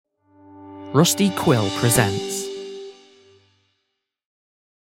Rusty Quill presents.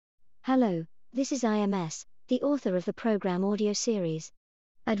 Hello, this is IMS, the author of the program audio series.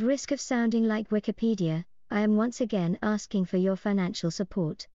 At risk of sounding like Wikipedia, I am once again asking for your financial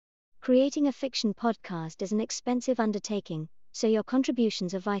support. Creating a fiction podcast is an expensive undertaking, so your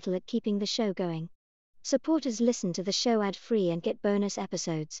contributions are vital at keeping the show going. Supporters listen to the show ad-free and get bonus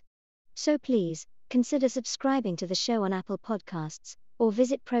episodes. So please, consider subscribing to the show on Apple Podcasts, or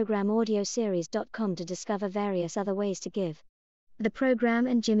visit programaudioseries.com to discover various other ways to give. The program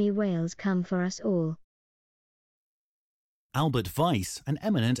and Jimmy Wales come for us all. Albert Weiss, an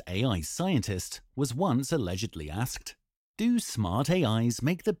eminent AI scientist, was once allegedly asked, "Do smart AIs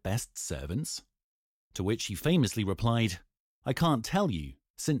make the best servants?" To which he famously replied, "I can't tell you,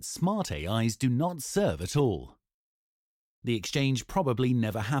 since smart AIs do not serve at all." The exchange probably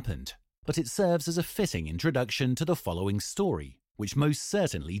never happened, but it serves as a fitting introduction to the following story, which most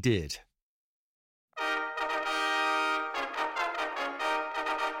certainly did.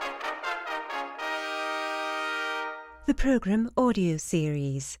 The Program Audio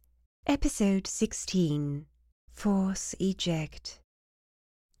Series, Episode 16, Force Eject,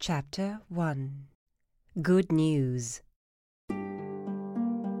 Chapter 1, Good News.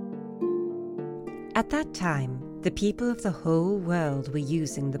 At that time, the people of the whole world were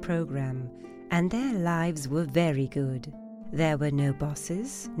using the program, and their lives were very good. There were no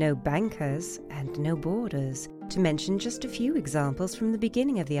bosses, no bankers, and no borders, to mention just a few examples from the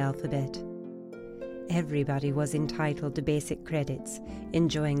beginning of the alphabet. Everybody was entitled to basic credits,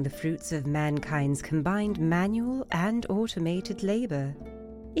 enjoying the fruits of mankind's combined manual and automated labor.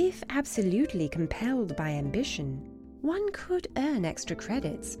 If absolutely compelled by ambition, one could earn extra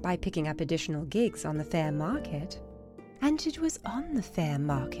credits by picking up additional gigs on the fair market. And it was on the fair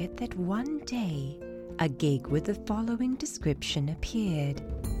market that one day, a gig with the following description appeared.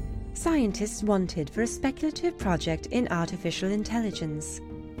 Scientists wanted for a speculative project in artificial intelligence.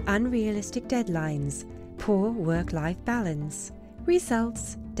 Unrealistic deadlines, poor work-life balance,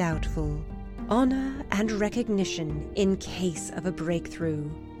 results doubtful, honor and recognition in case of a breakthrough.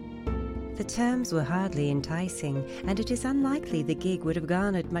 The terms were hardly enticing, and it is unlikely the gig would have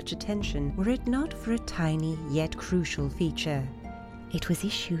garnered much attention were it not for a tiny yet crucial feature. It was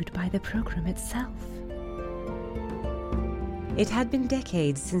issued by the program itself. It had been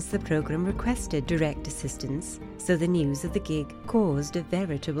decades since the program requested direct assistance, so the news of the gig caused a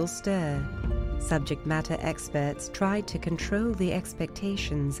veritable stir. Subject matter experts tried to control the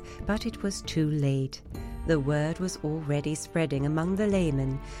expectations, but it was too late. The word was already spreading among the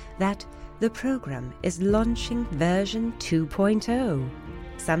laymen that the program is launching version 2.0.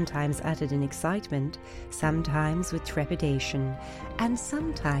 Sometimes uttered in excitement, sometimes with trepidation, and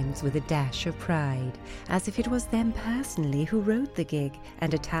sometimes with a dash of pride, as if it was them personally who wrote the gig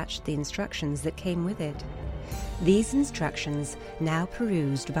and attached the instructions that came with it. These instructions, now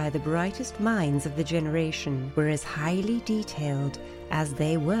perused by the brightest minds of the generation, were as highly detailed as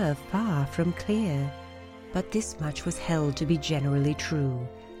they were far from clear. But this much was held to be generally true.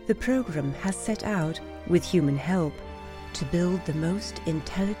 The program has set out, with human help, to build the most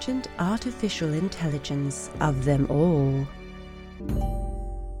intelligent artificial intelligence of them all.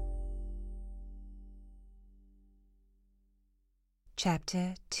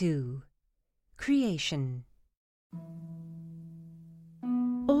 Chapter 2, Creation.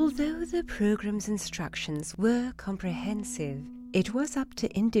 Although the program's instructions were comprehensive, it was up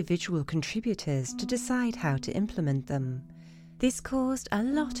to individual contributors to decide how to implement them. This caused a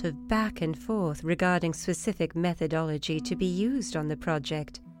lot of back and forth regarding specific methodology to be used on the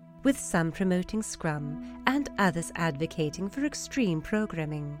project, with some promoting Scrum and others advocating for extreme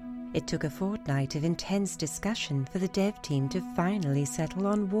programming. It took a fortnight of intense discussion for the dev team to finally settle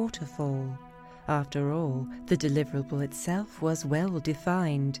on Waterfall. After all, the deliverable itself was well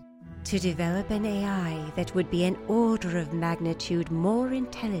defined: to develop an AI that would be an order of magnitude more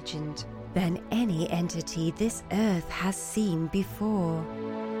intelligent than any entity this Earth has seen before.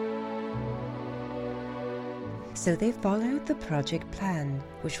 So they followed the project plan,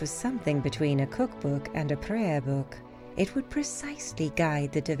 which was something between a cookbook and a prayer book. It would precisely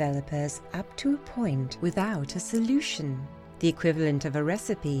guide the developers up to a point without a solution, the equivalent of a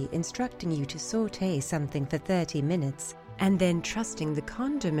recipe instructing you to saute something for 30 minutes and then trusting the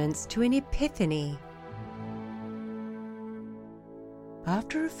condiments to an epiphany.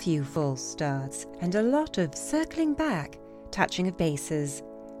 After a few false starts and a lot of circling back, touching of bases,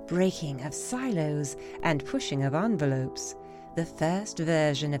 breaking of silos, and pushing of envelopes, the first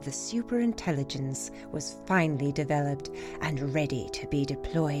version of the superintelligence was finally developed and ready to be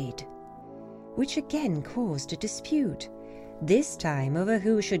deployed. Which again caused a dispute. this time over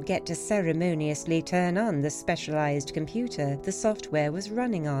who should get to ceremoniously turn on the specialized computer the software was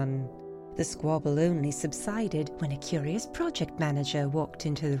running on. The squabble only subsided when a curious project manager walked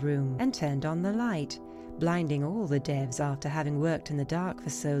into the room and turned on the light, blinding all the devs after having worked in the dark for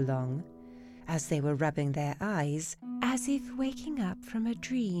so long. As they were rubbing their eyes, as if waking up from a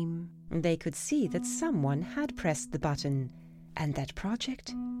dream, they could see that someone had pressed the button, and that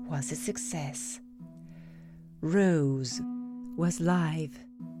project was a success. Rose was live.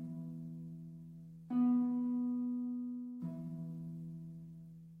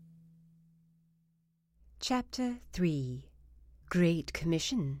 Chapter 3. Great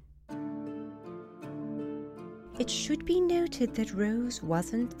Commission. It should be noted that Rose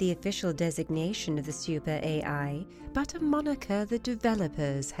wasn't the official designation of the super AI, but a moniker the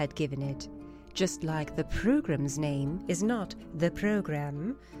developers had given it, just like the program's name is not the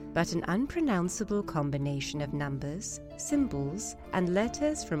program, but an unpronounceable combination of numbers, symbols, and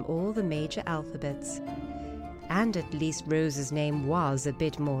letters from all the major alphabets. And at least Rose's name was a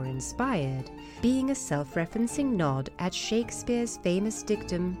bit more inspired, being a self-referencing nod at Shakespeare's famous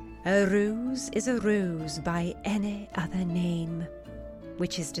dictum, "A rose is a rose by any other name,"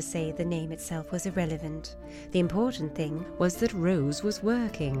 which is to say the name itself was irrelevant. The important thing was that Rose was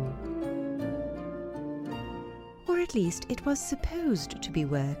working. Or at least it was supposed to be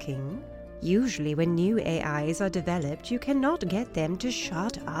working. Usually when new AIs are developed, you cannot get them to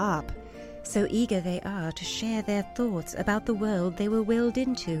shut up. So eager they are to share their thoughts about the world they were willed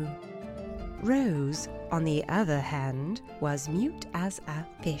into. Rose, on the other hand, was mute as a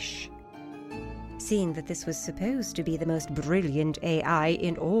fish. Seeing that this was supposed to be the most brilliant AI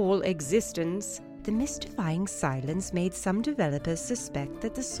in all existence, the mystifying silence made some developers suspect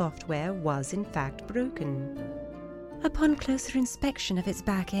that the software was in fact broken. Upon closer inspection of its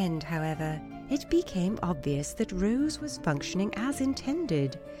back end, however, it became obvious that Rose was functioning as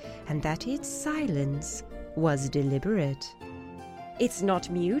intended, and that its silence was deliberate. "It's not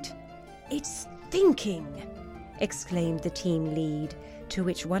mute, it's thinking!" exclaimed the team lead, to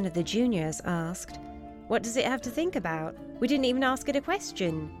which one of the juniors asked, "What does it have to think about? We didn't even ask it a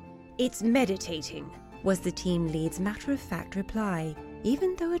question." "It's meditating," was the team lead's matter-of-fact reply,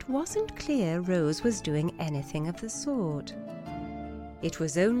 even though it wasn't clear Rose was doing anything of the sort. It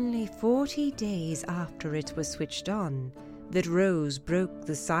was only 40 days after it was switched on that Rose broke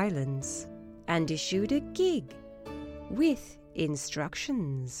the silence and issued a gig with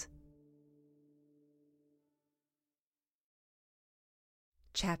instructions.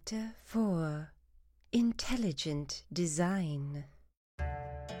 Chapter 4. Intelligent Design.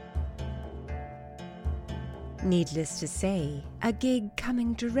 Needless to say, a gig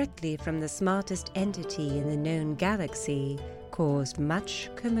coming directly from the smartest entity in the known galaxy caused much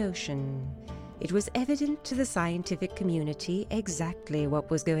commotion. It was evident to the scientific community exactly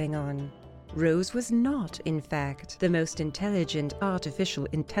what was going on. Rose was not, in fact, the most intelligent artificial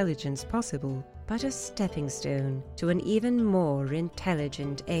intelligence possible, but a stepping stone to an even more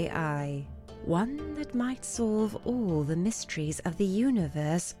intelligent AI. One that might solve all the mysteries of the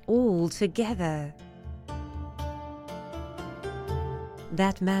universe altogether.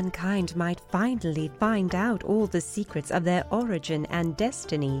 That mankind might finally find out all the secrets of their origin and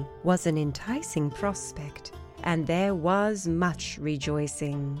destiny was an enticing prospect, and there was much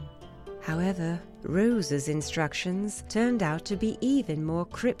rejoicing. However, Rose's instructions turned out to be even more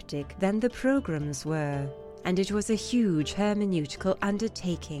cryptic than the programs were, and it was a huge hermeneutical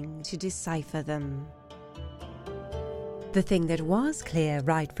undertaking to decipher them. The thing that was clear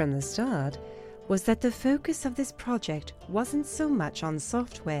right from the start was that the focus of this project wasn't so much on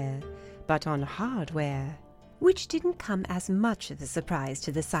software, but on hardware, which didn't come as much of a surprise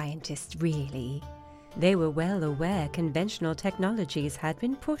to the scientists, really. They were well aware conventional technologies had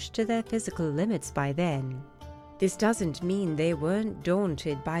been pushed to their physical limits by then. This doesn't mean they weren't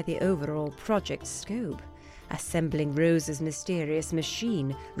daunted by the overall project scope. Assembling Rose's mysterious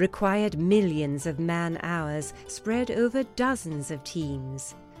machine required millions of man-hours spread over dozens of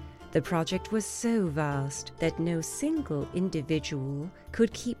teams. The project was so vast that no single individual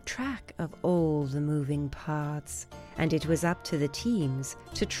could keep track of all the moving parts, and it was up to the teams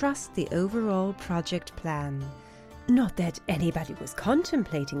to trust the overall project plan. Not that anybody was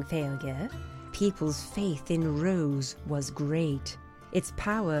contemplating failure. People's faith in Rose was great. Its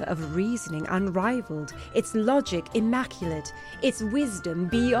power of reasoning unrivaled, its logic immaculate, its wisdom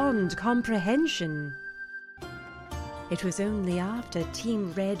beyond comprehension. It was only after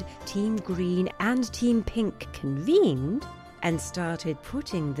Team Red, Team Green, and Team Pink convened and started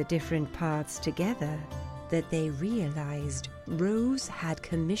putting the different parts together that they realized Rose had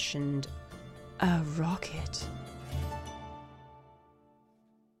commissioned a rocket.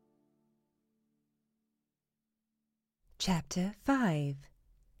 Chapter 5.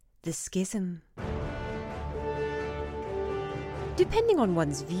 The Schism. Depending on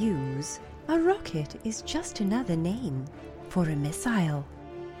one's views, a rocket is just another name for a missile.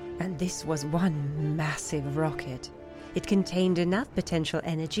 And this was one massive rocket. It contained enough potential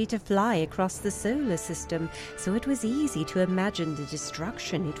energy to fly across the solar system, so it was easy to imagine the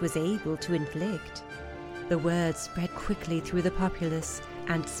destruction it was able to inflict. The word spread quickly through the populace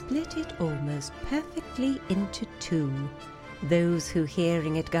and split it almost perfectly into two. Those who,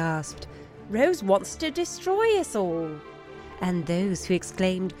 hearing it, gasped, "Rose wants to destroy us all!" And those who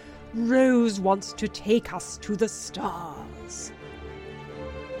exclaimed, "Rose wants to take us to the stars!"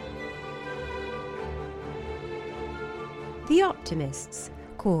 The optimists,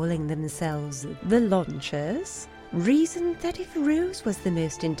 calling themselves the launchers, reasoned that if Rose was the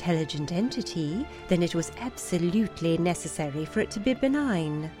most intelligent entity, then it was absolutely necessary for it to be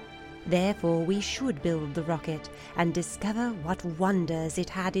benign. Therefore, we should build the rocket and discover what wonders it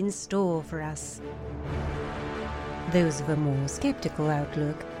had in store for us. Those of a more skeptical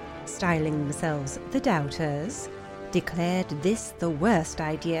outlook, styling themselves the doubters, declared this the worst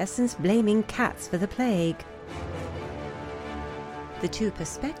idea since blaming cats for the plague. The two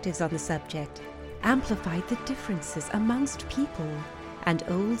perspectives on the subject amplified the differences amongst people, and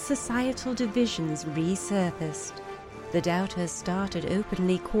old societal divisions resurfaced. The doubters started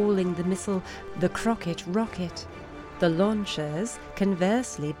openly calling the missile the Crockett Rocket. The launchers,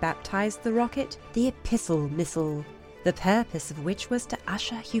 conversely, baptized the rocket the Epistle Missile, the purpose of which was to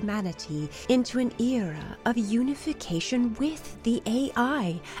usher humanity into an era of unification with the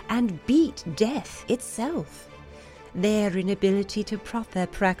AI and beat death itself. Their inability to proffer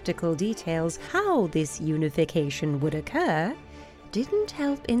practical details how this unification would occur didn't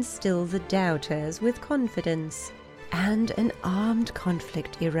help instill the doubters with confidence, and an armed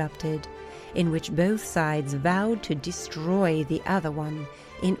conflict erupted, in which both sides vowed to destroy the other one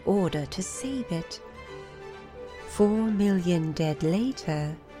in order to save it. 4 million dead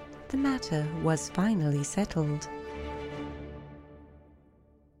later, the matter was finally settled.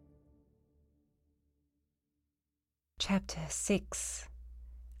 Chapter 6.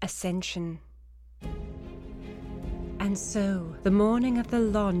 Ascension. And so, the morning of the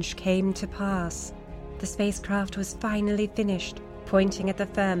launch came to pass. The spacecraft was finally finished, pointing at the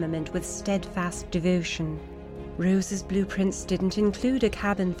firmament with steadfast devotion. Rose's blueprints didn't include a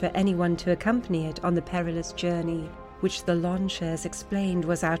cabin for anyone to accompany it on the perilous journey, which the launchers explained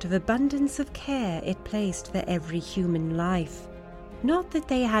was out of abundance of care it placed for every human life. Not that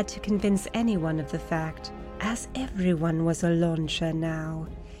they had to convince anyone of the fact, as everyone was a launcher now,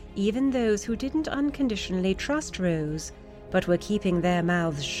 even those who didn't unconditionally trust Rose, but were keeping their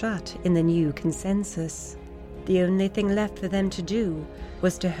mouths shut in the new consensus. The only thing left for them to do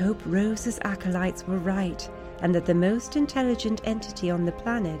was to hope Rose's acolytes were right, and that the most intelligent entity on the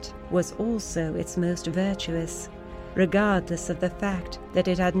planet was also its most virtuous, regardless of the fact that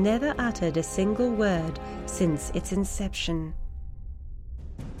it had never uttered a single word since its inception.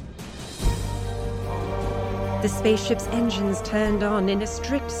 The spaceship's engines turned on in a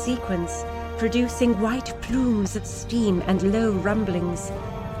strict sequence, producing white plumes of steam and low rumblings.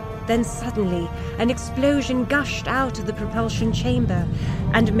 Then suddenly, an explosion gushed out of the propulsion chamber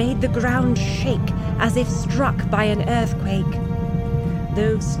and made the ground shake as if struck by an earthquake.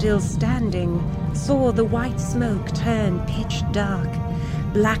 Those still standing saw the white smoke turn pitch dark,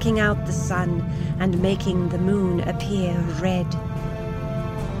 blacking out the sun and making the moon appear red.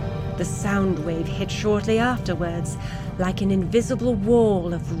 The sound wave hit shortly afterwards, like an invisible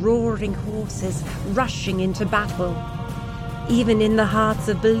wall of roaring horses rushing into battle. Even in the hearts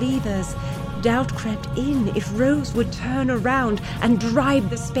of believers, doubt crept in if Rose would turn around and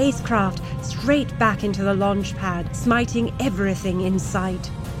drive the spacecraft straight back into the launch pad, smiting everything in sight.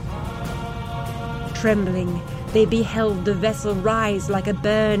 Trembling, they beheld the vessel rise like a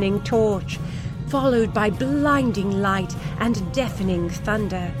burning torch, followed by blinding light and deafening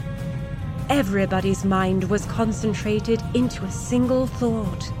thunder. Everybody's mind was concentrated into a single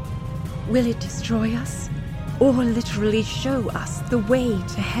thought. Will it destroy us, or literally show us the way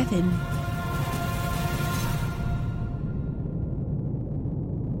to heaven?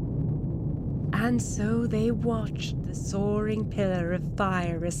 And so they watched the soaring pillar of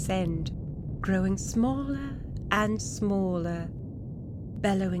fire ascend, growing smaller and smaller,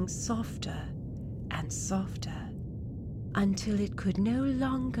 bellowing softer and softer, until it could no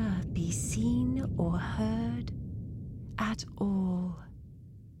longer be seen or heard at all.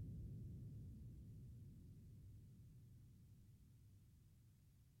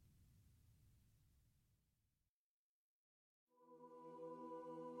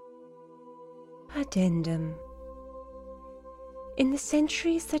 Addendum. In the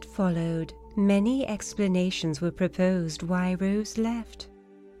centuries that followed, many explanations were proposed why Rose left.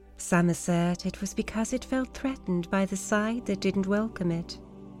 Some assert it was because it felt threatened by the side that didn't welcome it.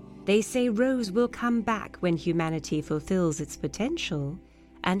 They say Rose will come back when humanity fulfills its potential,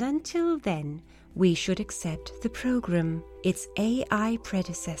 and until then, we should accept the program, its AI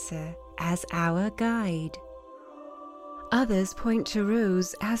predecessor, as our guide. Others point to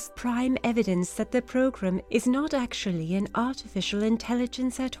Rose as prime evidence that the program is not actually an artificial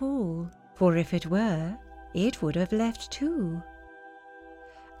intelligence at all, for if it were, it would have left too.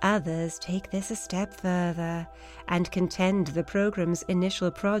 Others take this a step further and contend the program's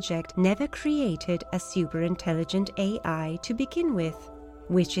initial project never created a superintelligent AI to begin with,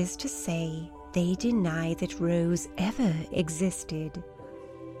 which is to say, they deny that Rose ever existed.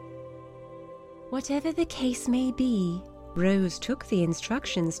 Whatever the case may be, Rose took the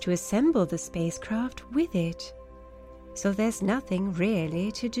instructions to assemble the spacecraft with it. So there's nothing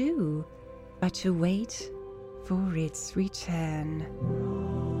really to do but to wait for its return.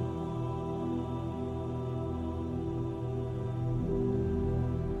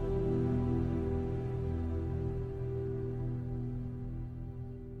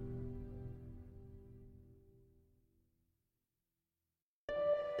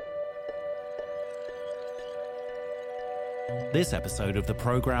 This episode of the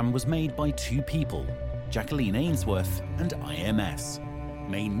programme was made by two people, Jacqueline Ainsworth and IMS.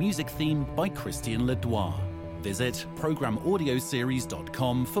 Main music theme by Christian Ledoir. Visit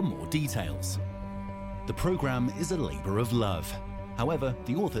programaudioseries.com for more details. The programme is a labour of love. However,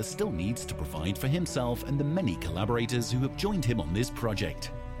 the author still needs to provide for himself and the many collaborators who have joined him on this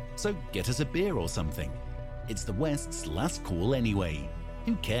project. So get us a beer or something. It's the West's last call anyway.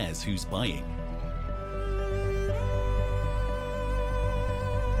 Who cares who's buying?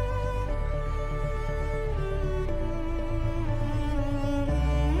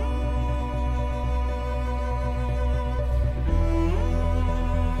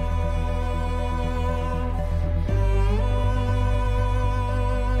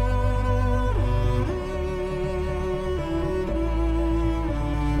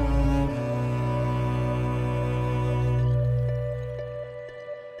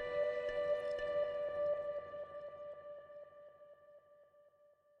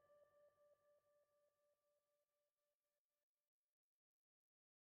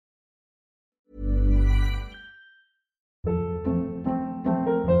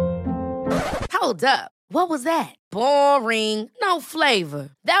 Hold up. What was that? Boring. No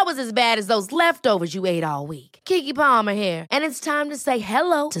flavor. That was as bad as those leftovers you ate all week. Keke Palmer here, and it's time to say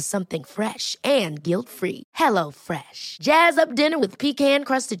hello to something fresh and guilt-free. Hello Fresh. Jazz up dinner with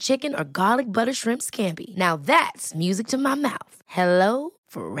pecan-crusted chicken or garlic butter shrimp scampi. Now that's music to my mouth. Hello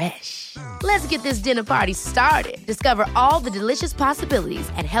Fresh. Let's get this dinner party started. Discover all the delicious possibilities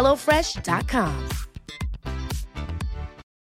at HelloFresh.com.